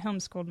 okay. And I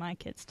homeschooled my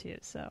kids too,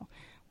 so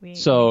we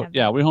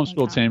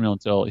homeschooled Samuel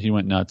until he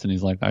went nuts, and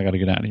he's like, I got to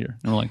get out of here.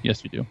 And we're like,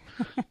 yes, you do.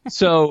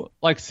 So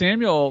like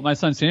Samuel, my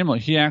son Samuel,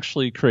 he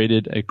actually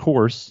created a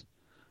course,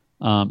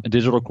 a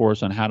digital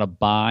course on how to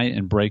buy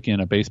and break in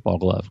a baseball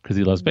glove because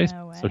he loves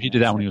baseball. So he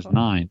did that when he was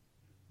 9,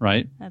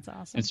 right? That's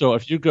awesome. And so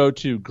if you go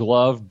to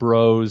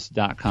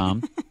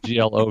glovebros.com,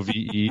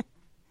 GLOVEBROS,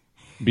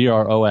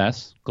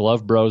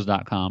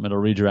 glovebros.com, it'll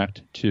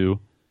redirect to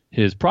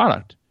his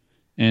product.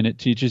 And it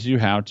teaches you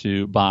how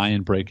to buy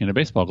and break in a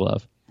baseball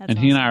glove. That's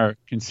awesome. He and I are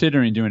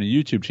considering doing a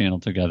YouTube channel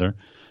together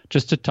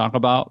just to talk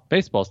about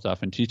baseball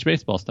stuff and teach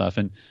baseball stuff.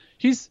 And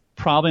he's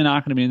probably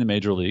not going to be in the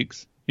major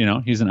leagues.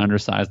 He's an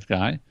undersized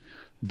guy.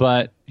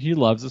 But he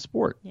loves the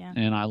sport,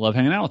 and I love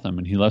hanging out with him,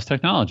 and he loves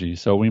technology.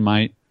 So we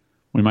might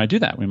do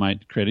that. We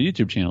might create a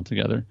YouTube channel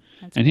together.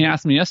 He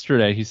asked me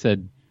yesterday, he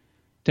said,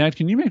 Dad,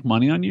 can you make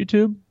money on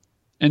YouTube?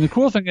 And the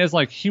cool thing is,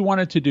 like, he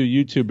wanted to do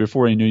YouTube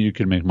before he knew you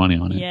could make money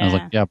on it. Yeah. I was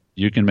like, yeah,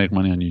 you can make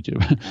money on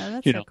YouTube. Oh,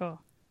 that's so cool.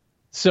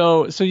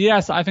 So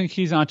yes, I think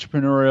he's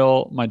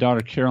entrepreneurial. My daughter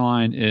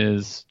Caroline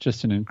is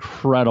just an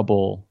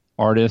incredible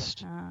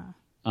artist.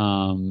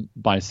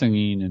 By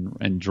singing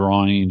and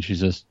drawing. She's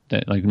just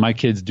like, my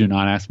kids do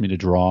not ask me to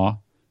draw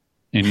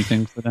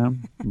anything for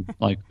them.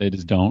 Like, they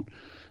just don't.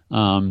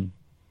 And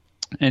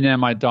then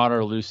my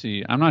daughter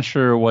Lucy, I'm not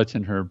sure what's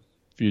in her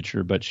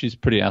future, but she's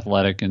pretty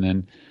athletic, and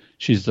then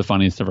she's the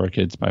funniest of our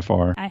kids by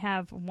far. I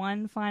have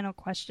one final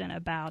question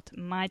about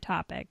my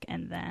topic,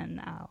 and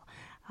then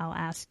I'll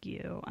ask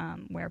you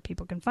where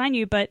people can find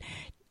you. But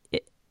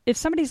if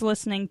somebody's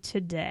listening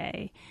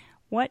today,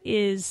 what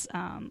is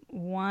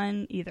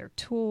one either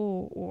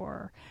tool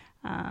or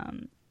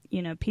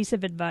piece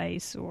of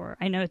advice, or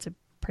I know it's a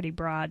pretty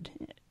broad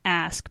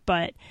ask,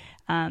 but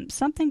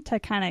something to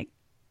kind of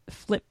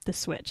flip the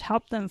switch,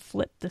 help them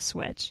flip the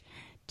switch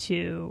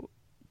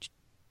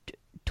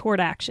toward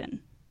action?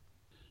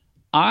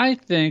 I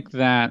think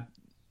that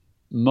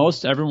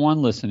most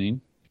everyone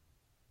listening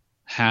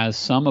has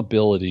some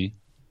ability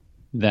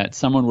that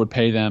someone would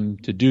pay them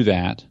to do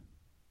that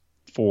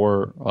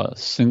for a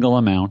single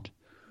amount.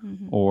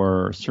 Mm-hmm.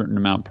 Or a certain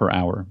amount per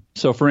hour.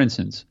 So, for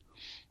instance,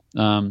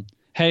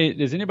 hey,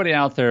 is anybody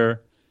out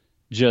there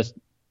just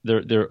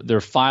their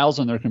files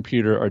on their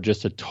computer are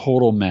just a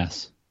total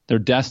mess? Their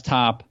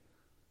desktop,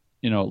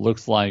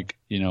 looks like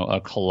a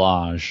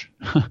collage,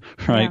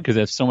 right? Because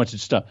there's so much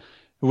stuff.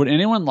 Would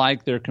anyone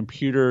like their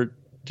computer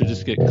to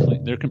just get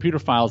their computer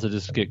files to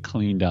just get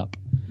cleaned up?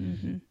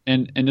 Mm-hmm.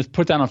 and just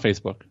put that on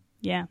Facebook.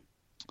 Yeah.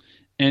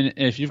 And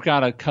if you've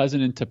got a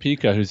cousin in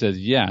Topeka who says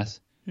yes,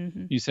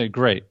 you say,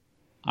 great.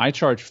 I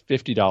charge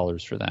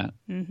 $50 for that.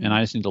 And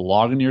I just need to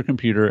log into your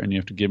computer, and you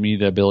have to give me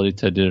the ability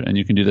to do, and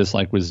you can do this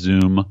like with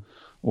Zoom,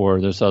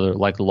 or there's other,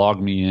 like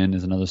LogMeIn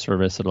is another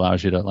service that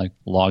allows you to like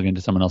log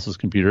into someone else's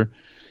computer.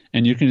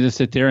 And you can just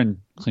sit there and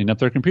clean up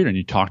their computer, and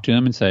you talk to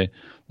them and say,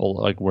 well,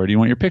 like, where do you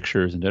want your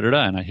pictures? And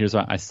da-da-da. And here's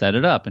how I set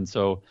it up. And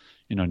so,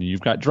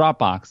 you've got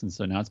Dropbox. And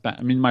so now it's back.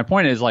 I mean, my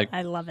point is, like,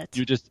 I love it.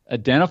 You just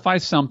identify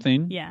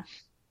something. Yeah.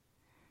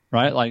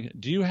 Right? Like,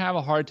 do you have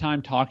a hard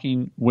time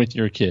talking with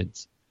your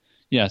kids?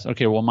 Yes.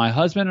 Okay. Well, my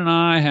husband and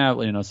I have,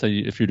 say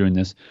if you're doing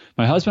this,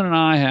 my husband and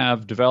I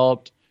have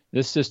developed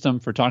this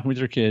system for talking with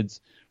your kids.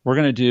 We're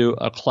going to do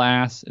a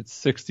class. It's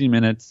 60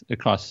 minutes. It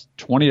costs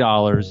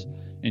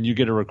 $20, and you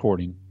get a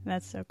recording.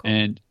 That's so cool.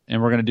 And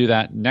we're going to do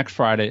that next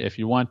Friday. If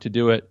you want to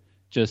do it,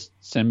 just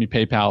send me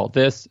PayPal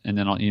this, and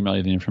then I'll email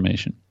you the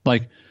information.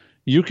 Like,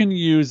 you can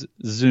use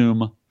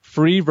Zoom,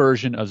 free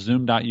version of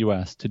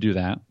Zoom.us to do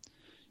that.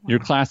 Wow. Your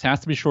class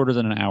has to be shorter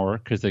than an hour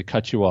because they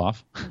cut you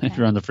off if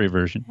you're on the free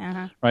version,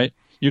 right?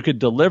 You could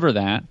deliver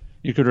that.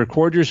 You could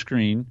record your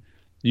screen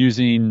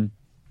using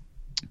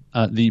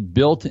the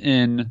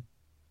built-in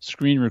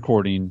screen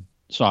recording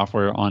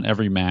software on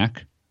every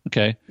Mac.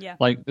 Okay. Yeah.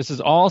 Like, this is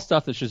all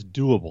stuff that's just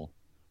doable,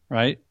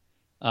 right?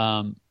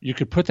 You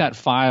could put that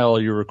file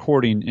you're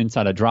recording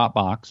inside a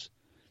Dropbox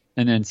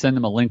and then send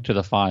them a link to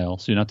the file,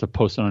 so you don't have to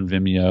post it on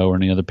Vimeo or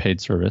any other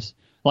paid service.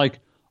 Like,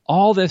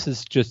 all this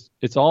is just,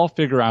 it's all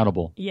figure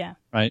outable. Yeah.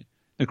 Right?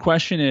 The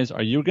question is,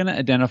 are you going to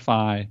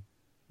identify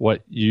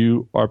what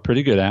you are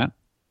pretty good at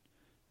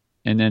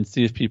and then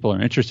see if people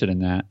are interested in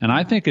that? And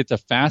I think it's a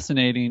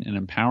fascinating and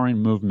empowering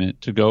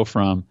movement to go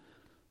from,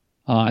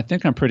 I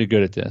think I'm pretty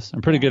good at this.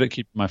 I'm pretty good at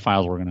keeping my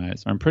files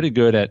organized. I'm pretty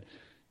good at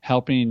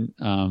helping,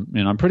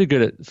 I'm pretty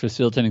good at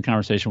facilitating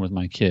conversation with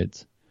my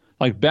kids.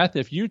 Like, Beth,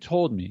 if you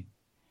told me,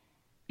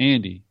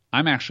 Andy,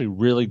 I'm actually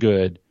really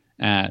good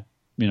at,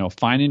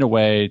 finding a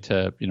way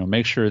to,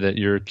 make sure that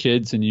your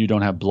kids and you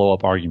don't have blow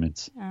up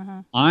arguments.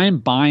 I'm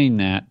buying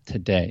that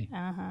today.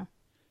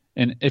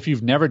 And if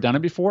you've never done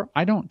it before,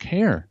 I don't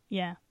care.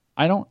 Yeah.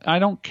 I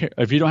don't care.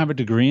 If you don't have a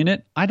degree in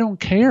it, I don't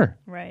care.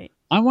 Right.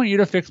 I want you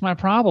to fix my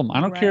problem.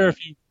 I don't care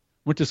if you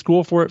went to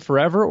school for it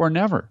forever or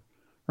never.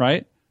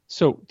 Right.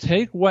 So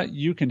take what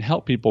you can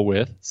help people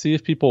with, see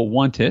if people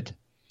want it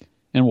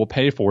and will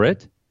pay for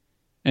it.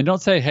 And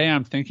don't say, hey,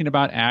 I'm thinking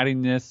about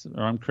adding this,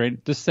 or I'm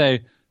creating, just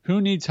say, who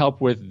needs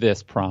help with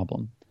this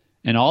problem?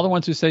 And all the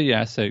ones who say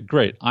yes, say,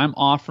 great, I'm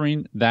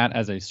offering that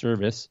as a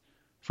service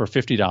for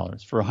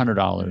 $50, for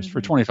 $100,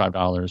 for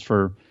 $25,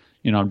 for,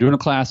 I'm doing a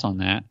class on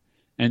that,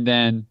 and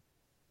then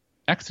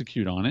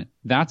execute on it.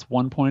 That's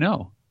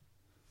 1.0,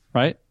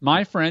 right?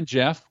 My friend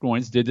Jeff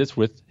Goins did this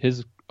with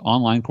his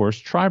online course,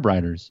 Tribe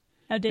Writers.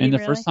 Oh, did and he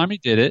the first time he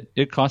did it,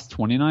 it cost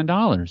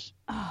 $29.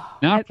 Oh,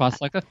 now it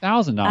costs like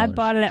 $1,000. I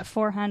bought it at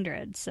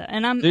 $400, so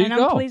I'm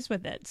pleased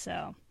with it.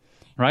 So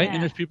right, yeah,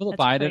 and there's people that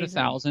buy it at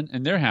 $1,000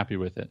 and they're happy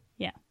with it.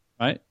 Yeah.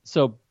 Right.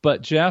 So,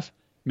 but Jeff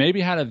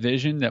maybe had a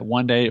vision that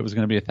one day it was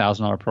going to be a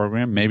 $1,000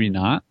 program, maybe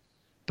not,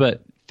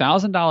 but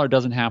 $1,000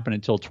 doesn't happen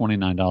until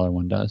 $29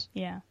 one does.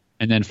 Yeah.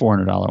 And then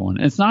 $400 one.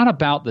 It's not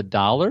about the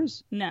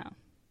dollars. No.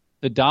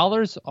 The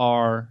dollars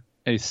are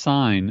a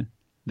sign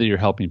that you're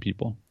helping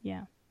people.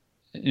 Yeah.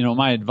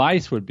 My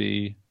advice would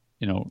be,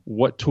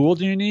 what tool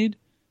do you need?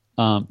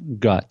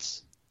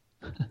 Guts.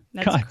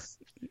 Guts.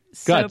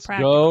 So Guts.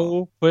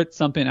 practical. Go put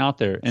something out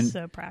there. And,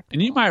 so practical.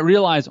 And you might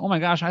realize, oh my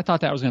gosh, I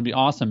thought that was going to be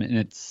awesome, and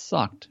it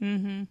sucked.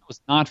 It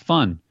was not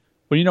fun.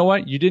 But you know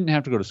what? You didn't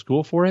have to go to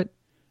school for it.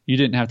 You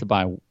didn't have to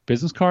buy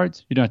business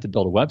cards. You don't have to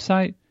build a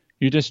website.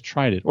 You just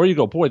tried it. Or you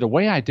go, boy, the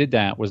way I did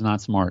that was not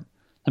smart.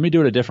 Let me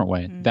do it a different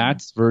way.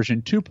 That's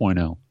version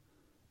 2.0.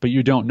 But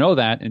you don't know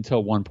that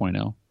until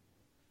 1.0.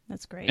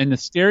 That's great. And the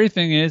scary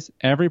thing is,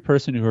 every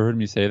person who heard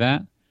me say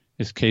that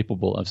is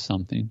capable of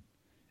something.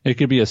 It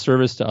could be a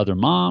service to other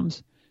moms.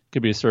 It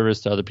could be a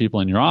service to other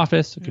people in your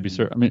office. It could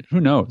be, who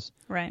knows?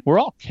 Right. We're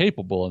all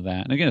capable of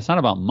that. And again, it's not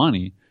about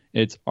money.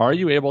 It's, are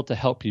you able to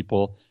help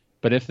people?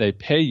 But if they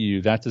pay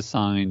you, that's a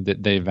sign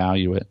that they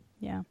value it.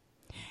 Yeah.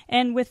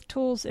 And with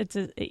tools, it's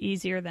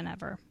easier than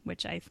ever,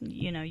 which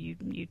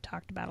you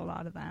talked about a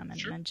lot of them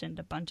and mentioned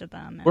a bunch of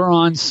them. And we're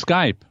on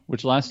Skype,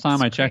 which last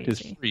time I checked is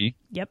free.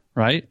 Yep.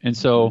 Right. And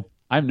so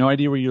I have no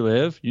idea where you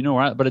live,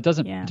 but it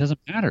doesn't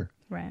matter.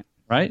 Right.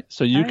 Right.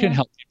 So you can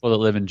help people that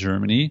live in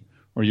Germany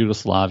or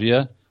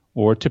Yugoslavia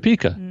or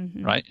Topeka.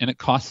 Right. And it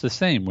costs the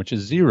same, which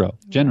is $0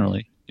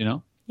 generally,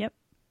 Yep.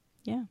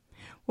 Yeah.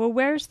 Well,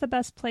 where's the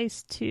best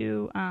place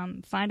to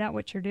find out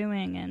what you're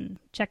doing and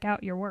check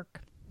out your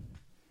work?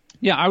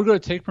 Yeah, I would go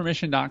to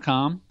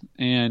takepermission.com,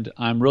 and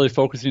I'm really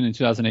focusing in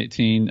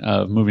 2018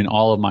 of moving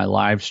all of my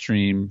live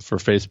stream for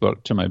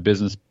Facebook to my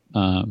business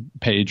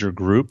page or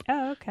group.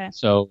 Oh, okay.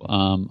 So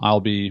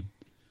I'll be,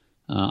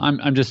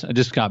 I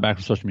just got back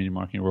from social media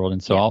marketing world,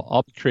 and so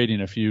I'll be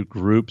creating a few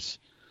groups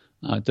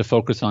to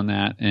focus on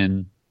that.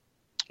 And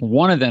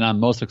One of them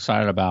I'm most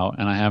excited about,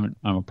 and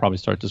I'll probably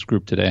start this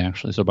group today,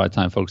 actually. So by the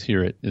time folks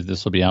hear it,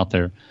 this will be out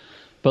there.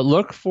 But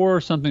look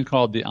for something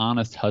called The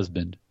Honest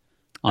Husband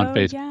on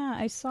Facebook. Yeah,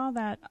 I saw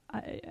that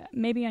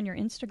maybe on your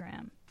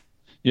Instagram.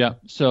 Yeah.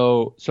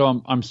 So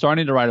I'm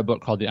starting to write a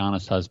book called The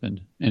Honest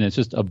Husband, and it's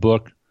just a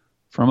book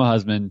from a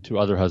husband to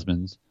other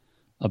husbands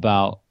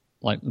about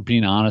like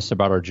being honest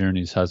about our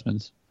journey as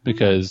husbands,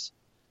 because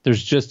I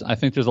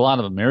think there's a lot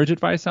of marriage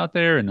advice out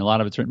there, and a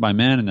lot of it's written by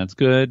men, and that's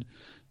good.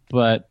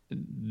 But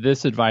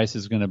this advice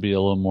is going to be a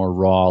little more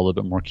raw, a little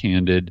bit more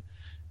candid.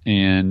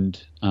 And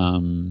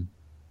do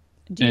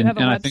you have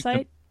a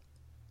website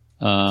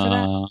for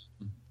that?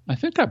 I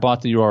think I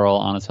bought the URL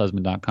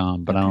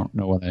honesthusband.com, but okay. I don't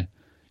know what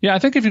I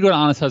think if you go to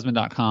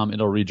honesthusband.com,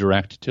 it'll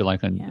redirect to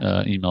like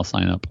an email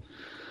sign up.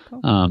 Cool.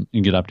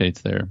 And get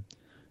updates there.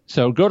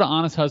 So go to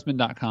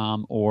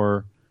honesthusband.com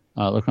or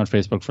look on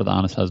Facebook for The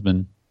Honest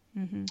Husband.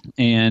 Mm-hmm.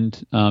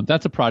 And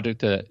that's a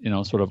project that,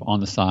 sort of on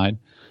the side.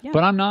 Yeah.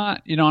 But I'm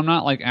not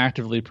like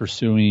actively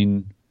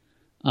pursuing,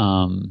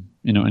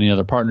 any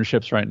other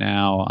partnerships right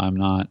now. I'm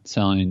not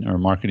selling or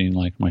marketing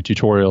like my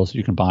tutorials.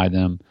 You can buy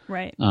them.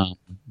 Right.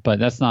 But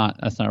that's not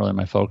really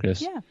my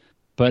focus. Yeah.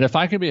 But if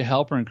I could be a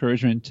help or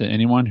encouragement to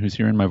anyone who's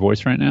hearing my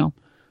voice right now,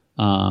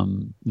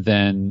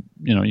 then,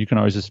 you can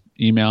always just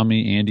email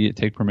me,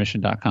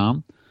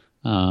 Andy@takepermission.com.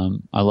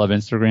 I love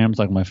Instagram. It's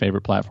like my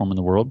favorite platform in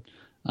the world.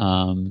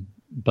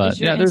 But is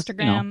your there's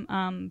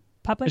Instagram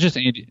public? It's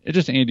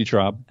just Andy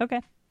Traub.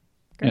 Okay.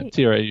 Great.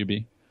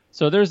 Traub.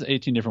 So there's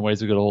 18 different ways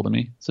to get a hold of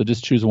me. So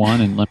just choose one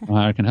and let me know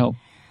how I can help.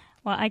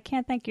 Well, I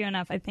can't thank you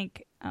enough. I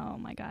think, oh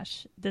my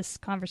gosh, this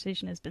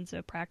conversation has been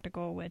so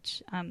practical,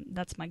 which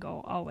that's my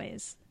goal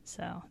always.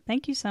 So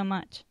thank you so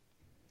much.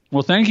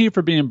 Well, thank you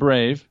for being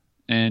brave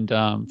and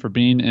for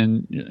being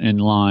in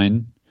the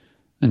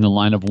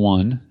line of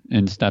one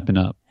and stepping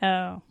up.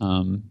 Oh.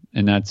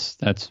 And that's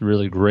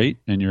really great.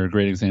 And you're a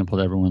great example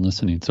to everyone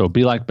listening. So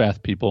be like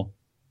Beth, people.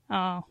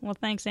 Oh, well,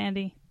 thanks,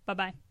 Andy.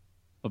 Bye-bye.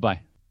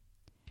 Bye-bye.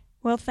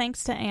 Well,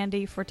 thanks to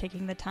Andy for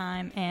taking the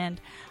time, and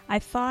I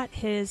thought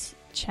his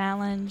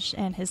challenge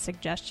and his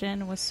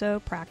suggestion was so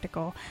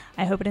practical.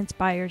 I hope it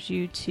inspires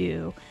you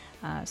to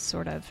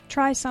sort of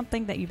try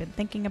something that you've been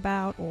thinking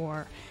about,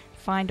 or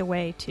find a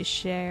way to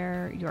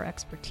share your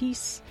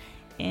expertise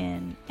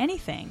in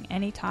anything,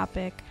 any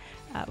topic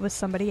with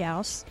somebody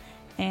else,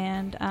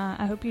 and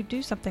I hope you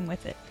do something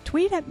with it.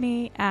 Tweet at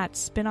me at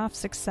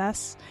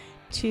SpinoffSuccess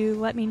to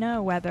let me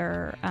know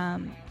whether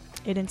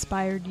it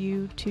inspired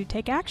you to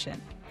take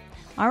action.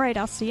 All right,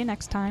 I'll see you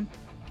next time.